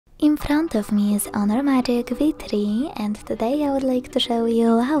In front of me is Honor Magic V3, and today I would like to show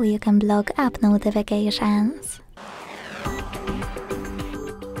you how you can block app notifications.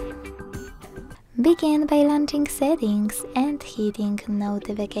 Begin by launching settings and hitting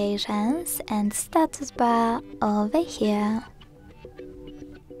notifications and status bar over here.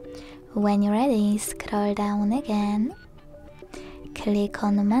 When you're ready, scroll down again. Click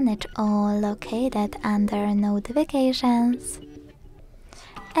on Manage All located under Notifications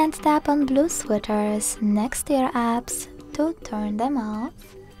and tap on blue switchers next to your apps to turn them off,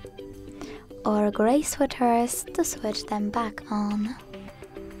 or grey switchers to switch them back on.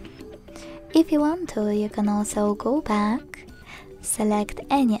 If you want to, you can also go back, select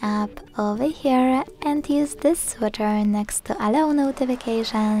any app over here and use this switcher next to Allow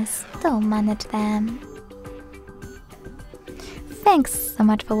Notifications to manage them. Thanks so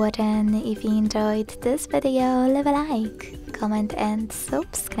much for watching. If you enjoyed this video, leave a like, comment and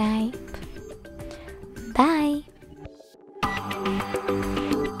subscribe. Bye!